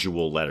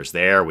individual letters.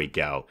 There we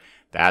go.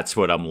 That's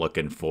what I'm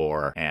looking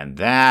for. And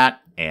that,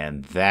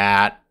 and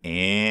that,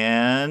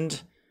 and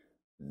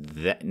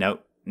that. No.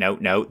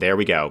 There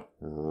we go.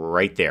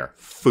 Right there.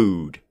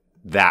 Food.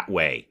 That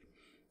way.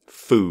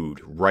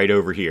 Food. Right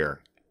over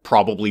here.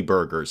 Probably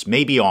burgers.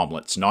 Maybe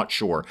omelets. Not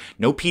sure.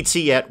 No pizza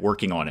yet.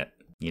 Working on it.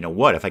 You know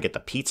what? If I get the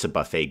pizza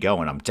buffet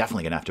going, I'm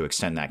definitely going to have to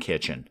extend that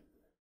kitchen.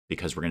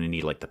 Because we're going to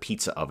need like the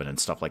pizza oven and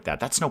stuff like that.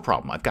 That's no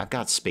problem. I've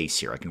got space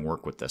here. I can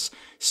work with this.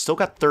 Still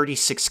got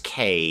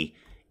 36K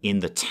in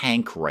the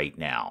tank right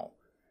now.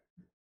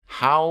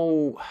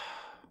 Well,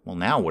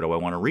 now what do I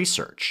want to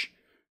research?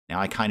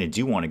 Now I kind of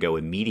do want to go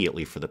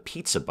immediately for the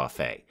pizza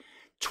buffet.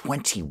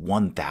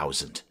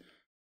 21,000.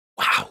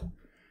 Wow.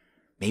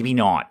 Maybe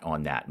not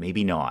on that.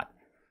 Maybe not.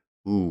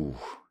 Ooh,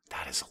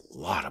 that is a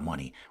lot of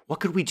money. What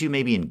could we do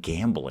maybe in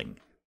gambling?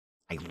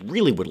 I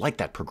really would like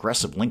that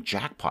progressive link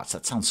jackpots.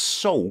 That sounds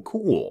so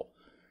cool.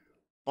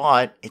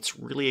 But it's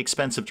really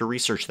expensive to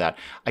research that.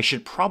 I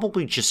should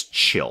probably just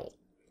chill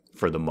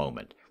for the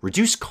moment.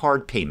 Reduce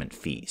card payment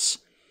fees.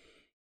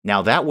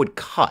 Now that would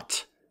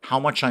cut how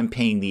much I'm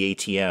paying the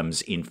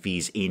ATMs in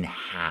fees in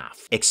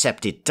half.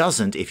 Except it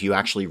doesn't if you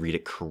actually read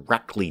it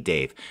correctly,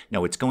 Dave.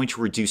 No, it's going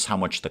to reduce how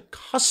much the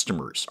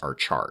customers are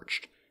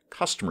charged.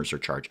 customers are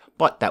charged.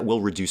 But that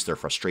will reduce their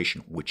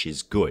frustration, which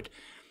is good.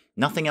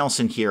 Nothing else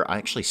in here.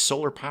 Actually,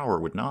 solar power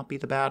would not be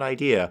the bad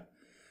idea.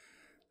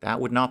 That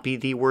would not be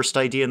the worst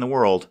idea in the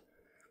world.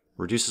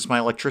 Reduces my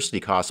electricity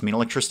costs. I mean,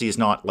 electricity is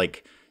not,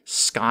 like,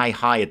 sky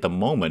high at the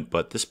moment,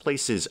 but this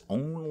place is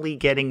only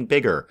getting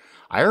bigger.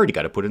 I already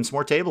got to put in some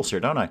more tables here,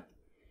 don't I?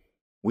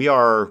 We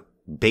are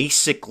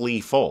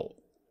basically full.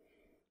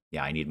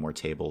 Yeah, I need more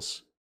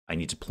tables. I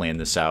need to plan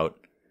this out.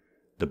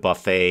 The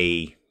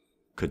buffet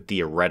could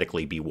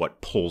theoretically be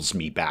what pulls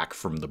me back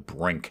from the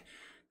brink,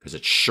 because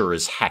it sure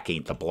as heck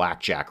ain't the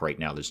blackjack right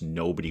now. There's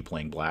nobody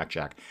playing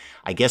blackjack.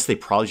 I guess they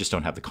probably just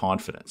don't have the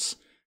confidence.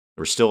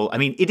 We're still, I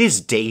mean, it is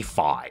day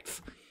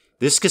 5.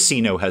 This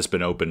casino has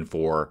been open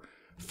for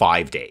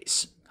 5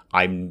 days.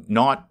 I'm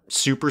not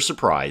super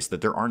surprised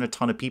that there aren't a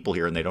ton of people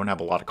here and they don't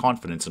have a lot of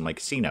confidence in my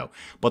casino.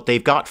 But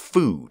they've got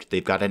food.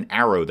 They've got an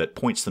arrow that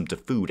points them to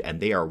food, and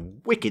they are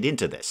wicked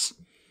into this.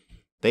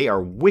 They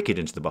are wicked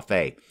into the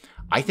buffet.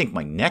 I think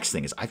my next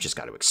thing is I've just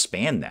got to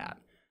expand that.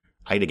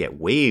 I had to get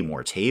way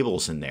more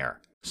tables in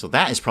there. So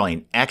that is probably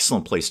an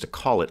excellent place to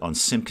call it on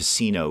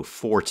SimCasino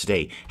for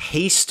today.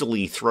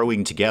 Hastily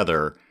throwing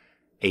together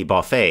a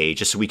buffet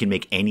just so we can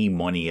make any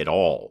money at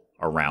all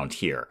around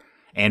here.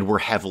 And we're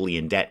heavily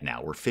in debt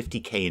now. We're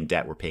 $50K in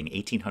debt. We're paying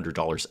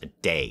 $1,800 a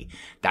day.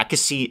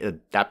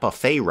 That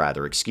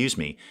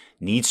buffet,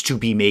 needs to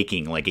be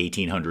making like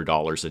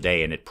 $1,800 a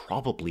day, and it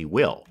probably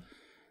will.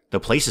 The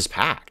place is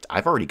packed.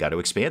 I've already got to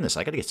expand this.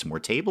 I got to get some more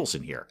tables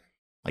in here.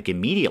 Like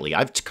immediately.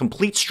 I've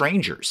complete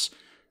strangers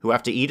who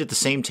have to eat at the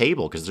same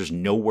table because there's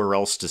nowhere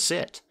else to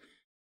sit.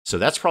 So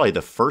that's probably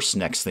the first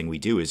next thing we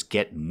do is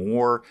get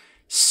more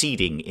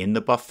seating in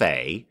the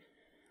buffet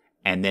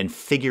and then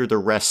figure the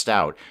rest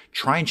out.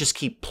 Try and just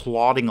keep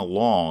plodding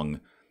along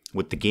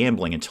with the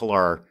gambling until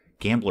our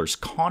gamblers'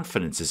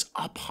 confidence is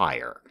up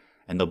higher.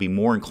 And they'll be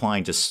more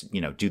inclined to,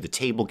 do the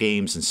table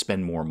games and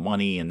spend more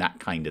money and that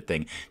kind of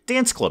thing.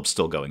 Dance Club's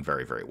still going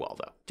very, very well,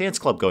 though. Dance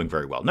Club going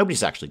very well.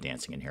 Nobody's actually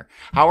dancing in here.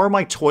 How are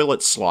my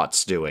toilet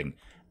slots doing?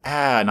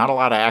 Not a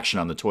lot of action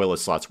on the toilet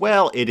slots.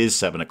 Well, it is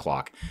 7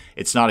 o'clock.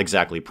 It's not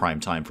exactly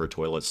prime time for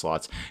toilet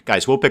slots.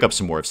 Guys, we'll pick up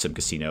some more of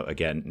SimCasino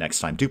again next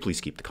time. Do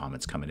please keep the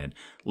comments coming in.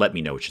 Let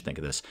me know what you think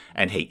of this.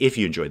 And hey, if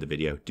you enjoyed the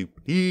video, do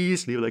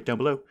please leave a like down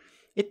below.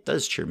 It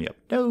does cheer me up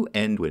no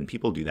end when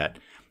people do that.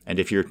 And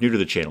if you're new to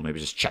the channel, maybe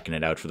just checking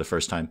it out for the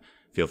first time,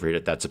 feel free to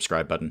hit that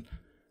subscribe button.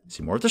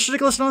 See more of this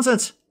ridiculous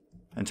nonsense.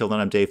 Until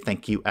then, I'm Dave.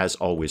 Thank you, as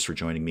always, for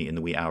joining me in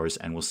the wee hours,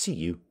 and we'll see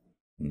you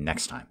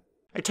next time.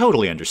 I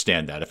totally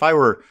understand that. If I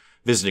were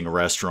visiting a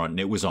restaurant and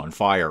it was on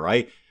fire,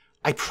 I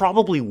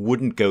probably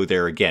wouldn't go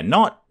there again.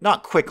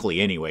 Not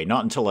quickly, anyway.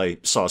 Not until I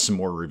saw some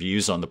more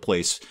reviews on the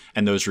place,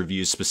 and those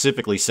reviews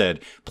specifically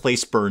said,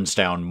 place burns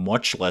down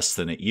much less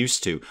than it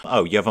used to.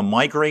 Oh, you have a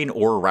migraine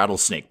or a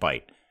rattlesnake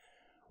bite.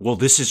 Well,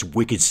 this is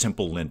wicked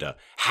simple, Linda.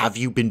 Have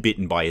you been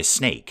bitten by a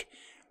snake?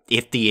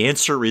 If the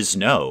answer is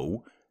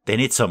no, then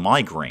it's a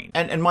migraine.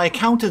 And my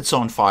accountant's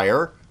on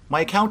fire.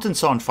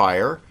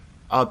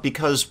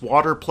 Because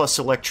water plus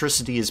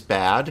electricity is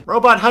bad.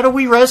 Robot, how do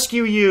we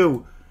rescue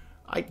you?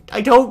 I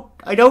don't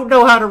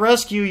know how to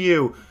rescue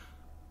you.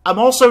 I'm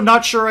also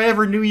not sure I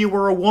ever knew you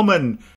were a woman.